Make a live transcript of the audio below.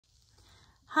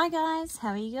Hi guys, how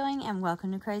are you going? And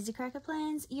welcome to Crazy Cracker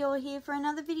Plans. You're here for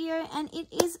another video and it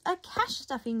is a cash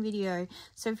stuffing video.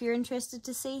 So if you're interested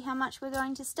to see how much we're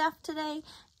going to stuff today,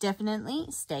 definitely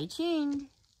stay tuned.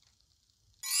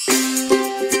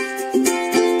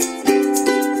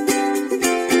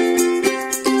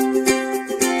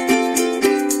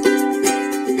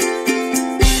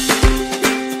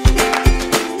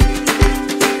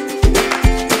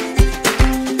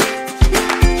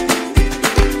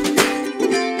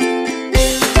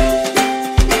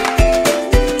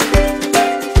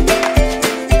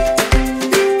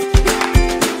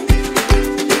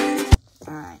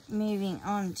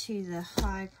 To the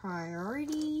high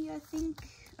priority, I think.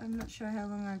 I'm not sure how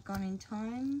long I've gone in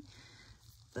time,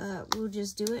 but we'll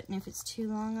just do it, and if it's too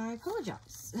long, I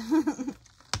apologize.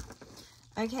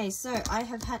 Okay, so I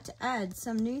have had to add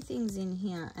some new things in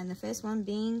here, and the first one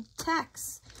being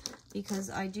tax,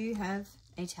 because I do have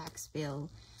a tax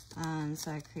bill.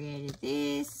 So I created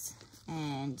this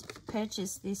and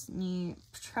purchased this new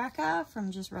tracker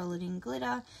from Just Roll It In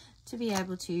Glitter to be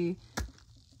able to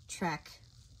track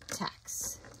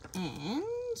tax. And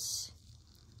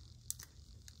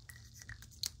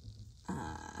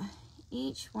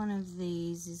each one of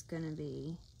these is going to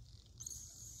be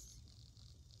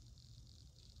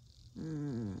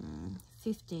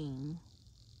 15.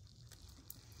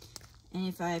 And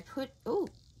if I put in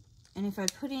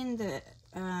the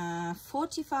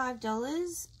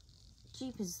 $45,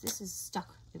 jeepers, this is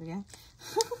stuck. There we go.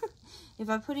 If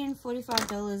I put in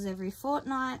 $45 every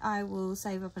fortnight, I will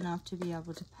save up enough to be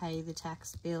able to pay the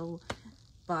tax bill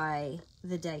by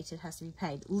the date it has to be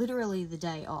paid. Literally the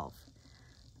day of.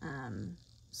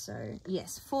 So,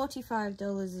 yes,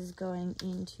 $45 is going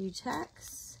into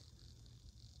tax.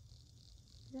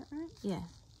 Is that right? Yeah.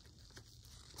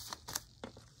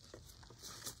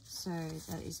 So,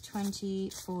 that is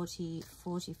 $20, $40,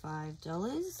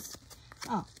 $45.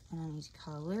 Oh, and I need to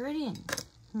colour it in.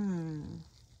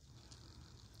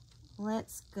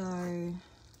 Let's go,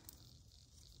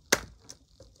 I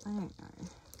don't know,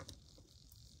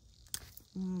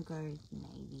 we'll go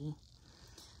navy.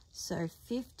 So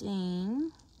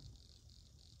 15,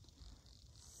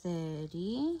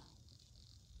 30,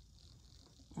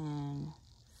 and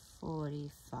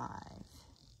 45.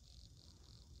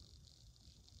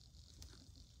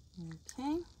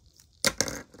 Okay.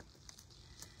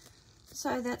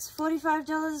 So that's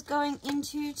 $45 going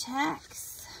into tax.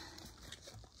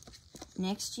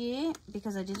 Next year,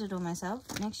 because I did it all myself,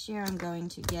 next year I'm going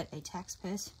to get a tax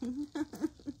person.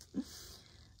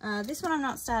 This one I'm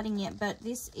not starting yet, but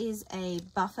this is a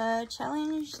buffer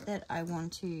challenge that I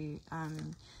want to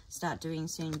start doing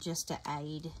soon just to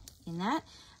aid in that.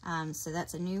 So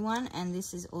that's a new one, and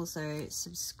this is also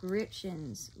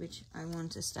subscriptions, which I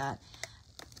want to start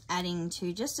adding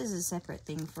to just as a separate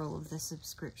thing for all of the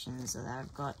subscriptions that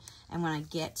I've got. And when I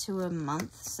get to a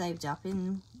month saved up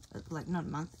in, like not a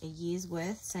month, a year's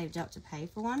worth saved up to pay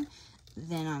for one,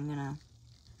 then I'm gonna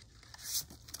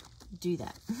do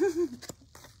that.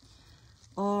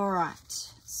 All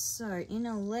right, so in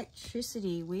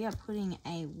electricity, we are putting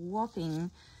a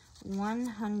whopping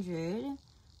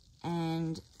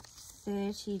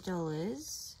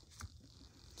 $130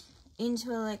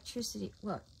 into electricity.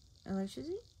 What?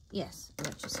 Electricity? Yes,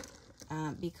 electricity.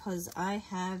 Because I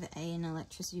have an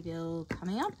electricity bill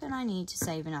coming up and I need to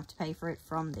save enough to pay for it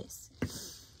from this.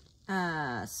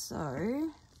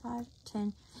 So 5,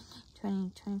 10,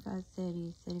 20, 25,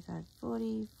 30, 35,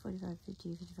 40, 45,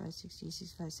 50, 55, 60,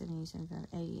 65, 70, 75,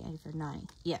 80, 85, 90.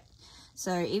 Yep.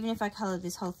 So even if I color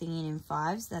this whole thing in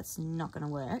fives, that's not going to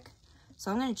work.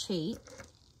 So I'm going to cheat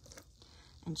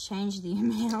and change the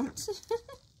amount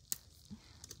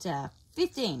to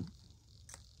 15.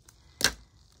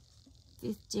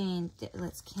 15,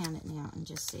 let's count it now and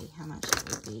just see how much it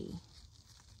would be.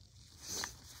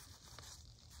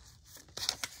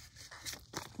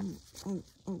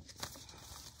 Oh.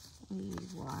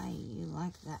 Why you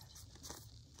like that?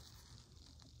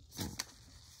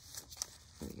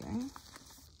 There we go.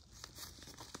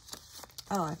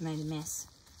 Oh, I've made a mess.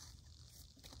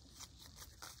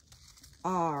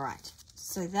 All right,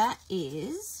 so that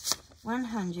is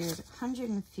 100,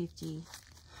 150,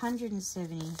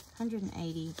 170,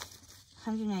 180,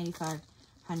 185,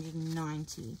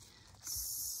 190.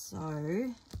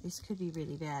 So this could be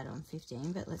really bad on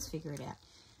 15, but let's figure it out.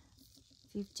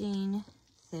 15,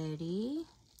 30,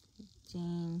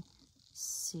 15,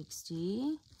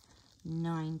 60,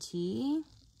 90,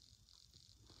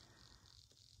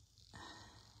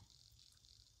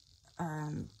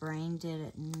 brain dead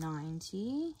at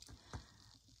 90,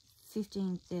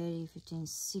 15, 30, 15,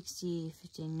 60,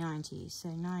 15, 90. So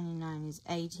 99 is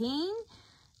 18.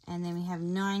 And then we have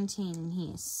 19 in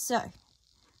here, so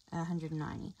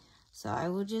 190. So I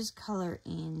will just color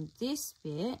in this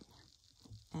bit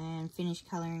and finish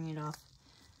coloring it off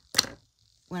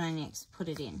when I next put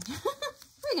it in.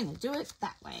 We're going to do it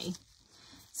that way.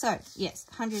 So, yes,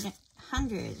 100,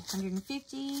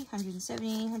 150,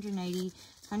 170, 180,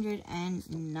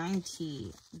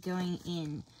 190 going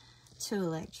in to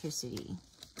electricity.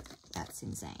 That's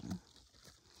insane.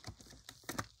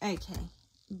 Okay,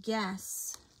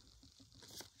 gas.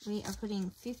 We are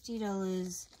putting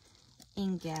 $50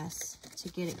 in gas to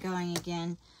get it going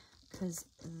again because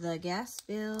the gas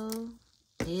bill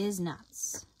is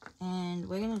nuts. And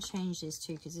we're going to change this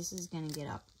too because this is going to get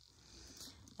up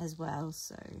as well.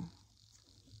 So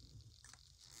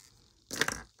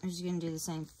I'm just going to do the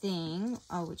same thing.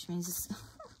 Oh, which means it's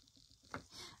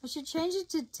I should change it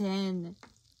to 10.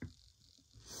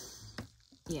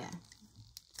 Yeah,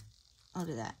 I'll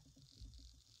do that.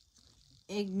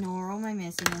 Ignore all my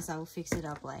messiness. I'll fix it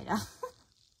up later.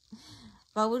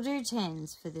 But we'll do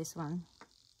 10s for this one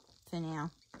for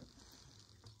now.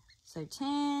 So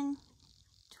 10,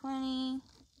 20,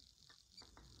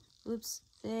 whoops,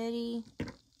 30,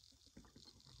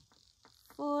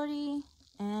 40,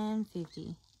 and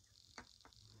 50.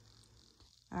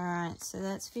 Alright, so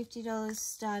that's $50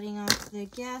 starting off the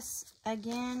gas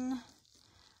again.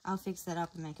 I'll fix that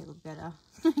up and make it look better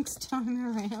next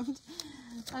time around.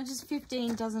 Just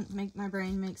 15 doesn't make my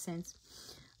brain make sense.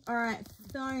 Alright,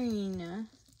 phone.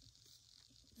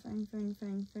 Phone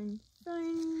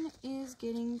is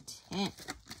getting 10.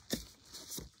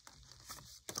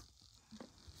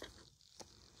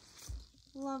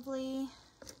 Lovely.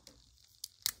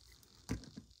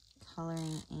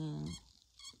 Coloring in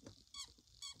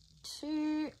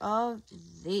 2 of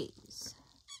these.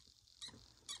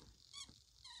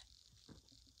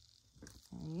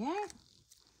 There we go.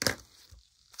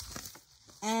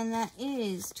 And that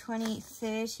is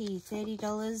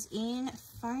 $30 in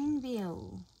phone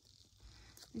bill.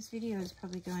 This video is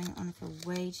probably going on for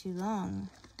way too long.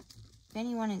 If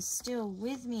anyone is still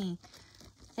with me,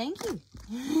 thank you.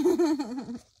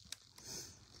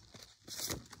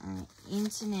 Alright,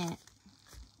 internet.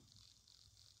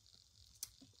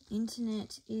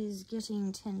 Internet is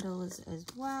getting $10 as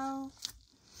well.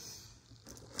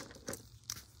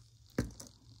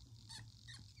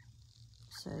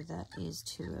 So that is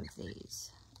 2 of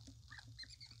these.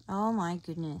 Oh my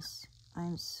goodness.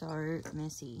 I'm so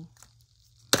messy.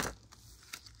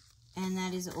 And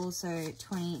that is also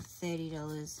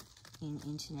 $30 in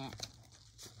internet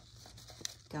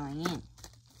going in.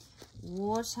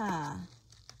 Water.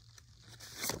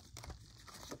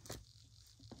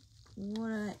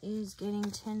 Water is getting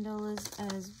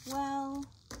 $10 as well.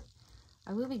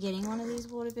 I will be getting one of these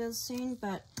water bills soon,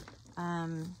 but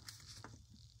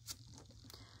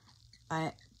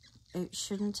it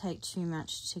shouldn't take too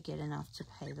much to get enough to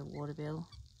pay the water bill,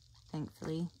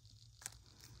 thankfully.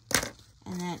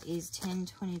 And that is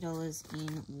 $20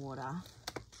 in water.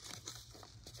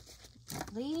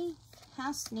 Lovely.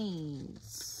 House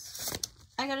needs.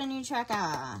 I got a new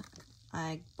tracker.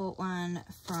 I bought one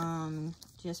from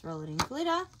Just Roll It in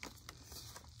Glitter.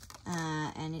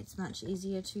 And it's much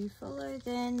easier to follow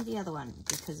than the other one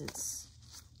because it's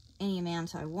any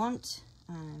amount I want,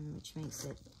 which makes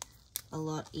it a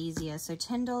lot easier. So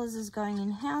 $10 is going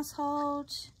in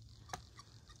household.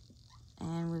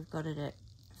 And we've got it at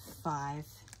 5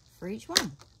 for each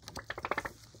one.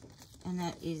 And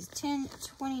that is $10,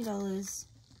 $20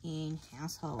 in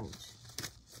household.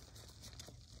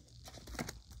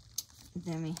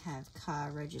 Then we have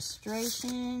car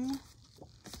registration.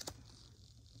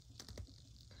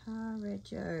 Car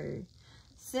rego.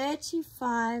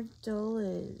 $35.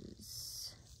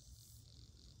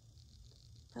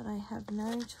 But I have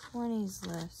no 20s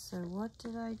left, so what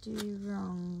did I do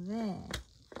wrong there?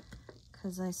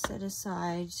 Because I set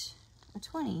aside a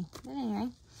 20. But anyway,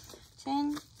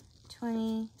 10,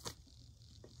 20,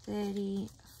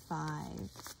 35.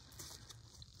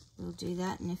 We'll do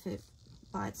that, and if it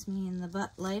bites me in the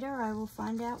butt later, I will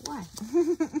find out why.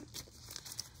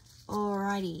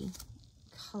 Alrighty,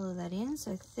 color that in.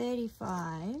 So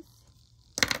 35.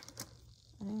 I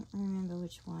don't remember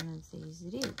which one of these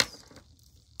it is.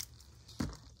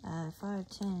 5,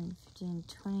 10, 15,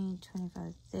 20,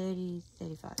 25, 30,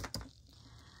 35.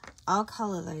 I'll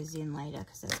color those in later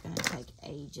because that's going to take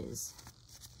ages.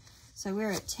 So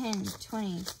we're at 10,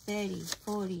 20, 30,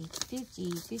 40,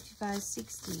 50, 55,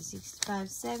 60, 65,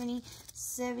 70,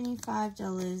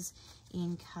 $75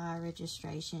 in car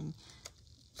registration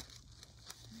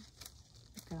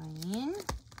going in.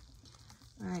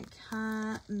 All right,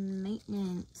 car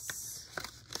maintenance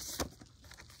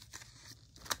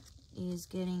is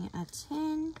getting a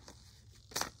 10.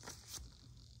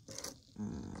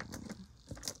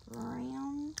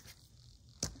 Brown.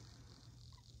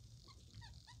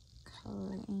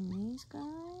 Color in these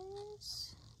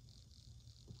guys.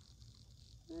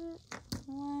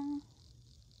 1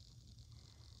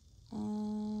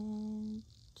 and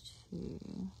 2.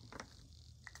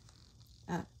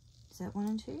 Oh, is that 1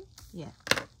 and 2? Yeah.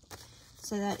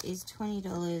 So that is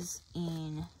 $20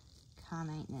 in car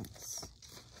maintenance.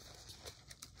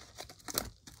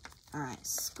 Alright,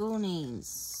 school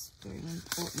needs. Very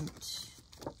important.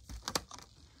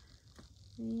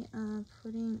 We are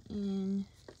putting in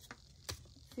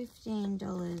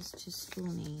 $15 to school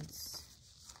needs.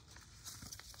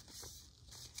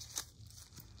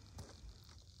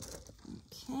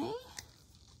 Okay.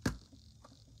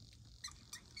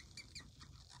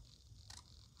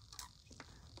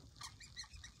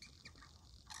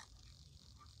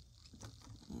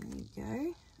 There we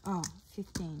go. Oh,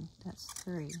 15. That's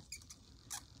 3.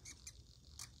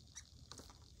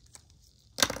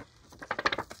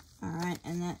 Alright,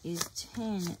 and that is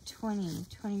 10, 20,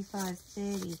 25,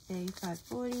 30, 35,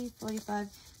 40, 45,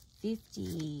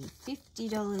 50.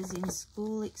 $50 in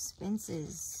school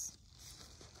expenses.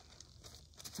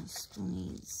 School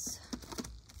needs.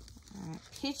 Alright,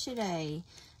 picture day.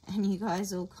 And you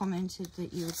guys all commented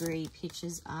that you agree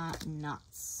pictures are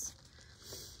nuts.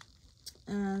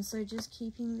 So just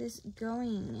keeping this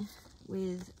going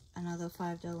with another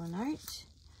 $5 note.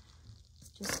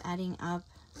 Just adding up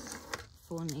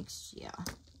for next year.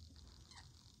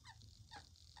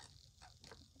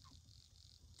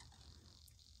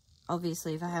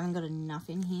 Obviously, if I haven't got enough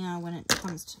in here when it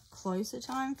comes to closer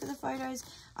time for the photos,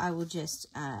 I will just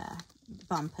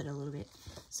bump it a little bit.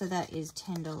 So that is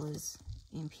 $10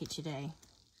 in picture day.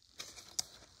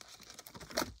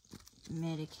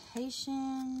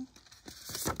 Medication.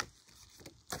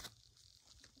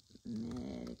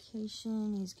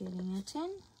 Medication is getting a 10.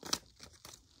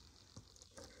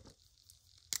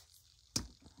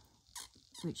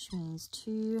 Which means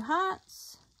 2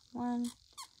 hearts. 1,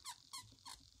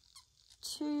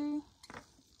 2.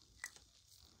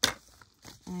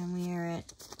 And we are at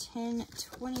 $10,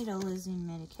 $20 in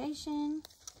medication.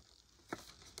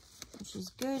 Which is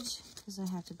good because I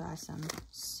have to buy some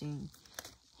soon.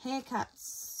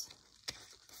 Haircuts.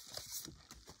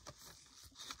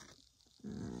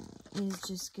 Is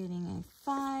just getting a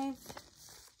 5.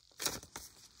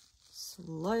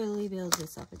 Slowly build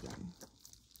this up again.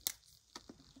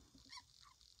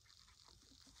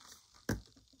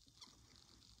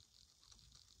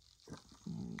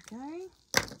 There we go.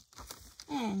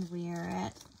 And we are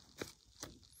at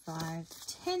 $5,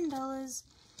 $10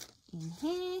 in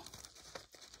here.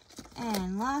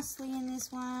 And lastly in this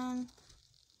one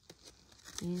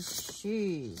is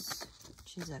shoes,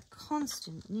 which is a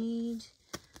constant need.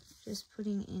 Just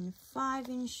putting in 5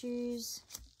 in shoes,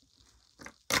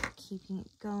 keeping it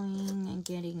going and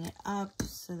getting it up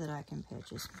so that I can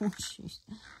purchase more shoes.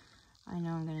 I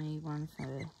know I'm going to need one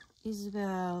for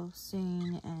Isabel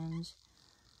soon and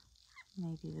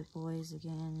maybe the boys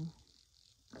again,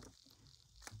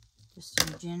 just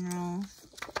in general.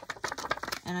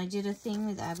 And I did a thing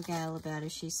with Abigail about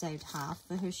if she saved half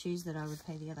for her shoes, that I would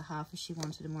pay the other half if she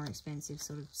wanted a more expensive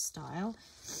sort of style.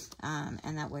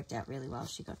 And that worked out really well.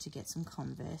 She got to get some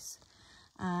Converse.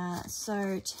 So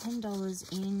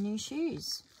 $10 in new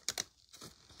shoes.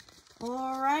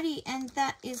 Alrighty, and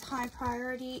that is high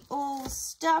priority, all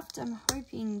stuffed. I'm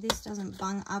hoping this doesn't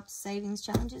bung up savings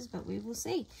challenges, but we will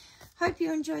see. Hope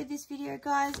you enjoyed this video,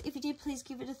 guys. If you did, please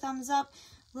give it a thumbs up.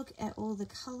 Look at all the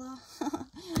color.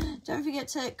 Don't forget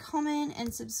to comment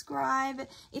and subscribe.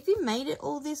 If you made it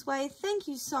all this way, thank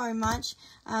you so much.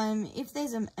 If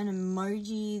there's an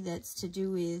emoji that's to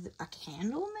do with a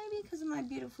candle, maybe because of my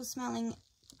beautiful smelling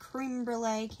creme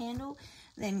brulee candle,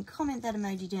 then comment that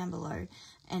emoji down below,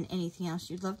 and anything else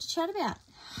you'd love to chat about.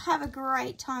 Have a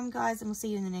great time, guys, and we'll see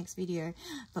you in the next video.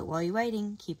 But while you're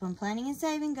waiting, keep on planning and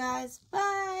saving, guys.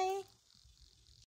 Bye.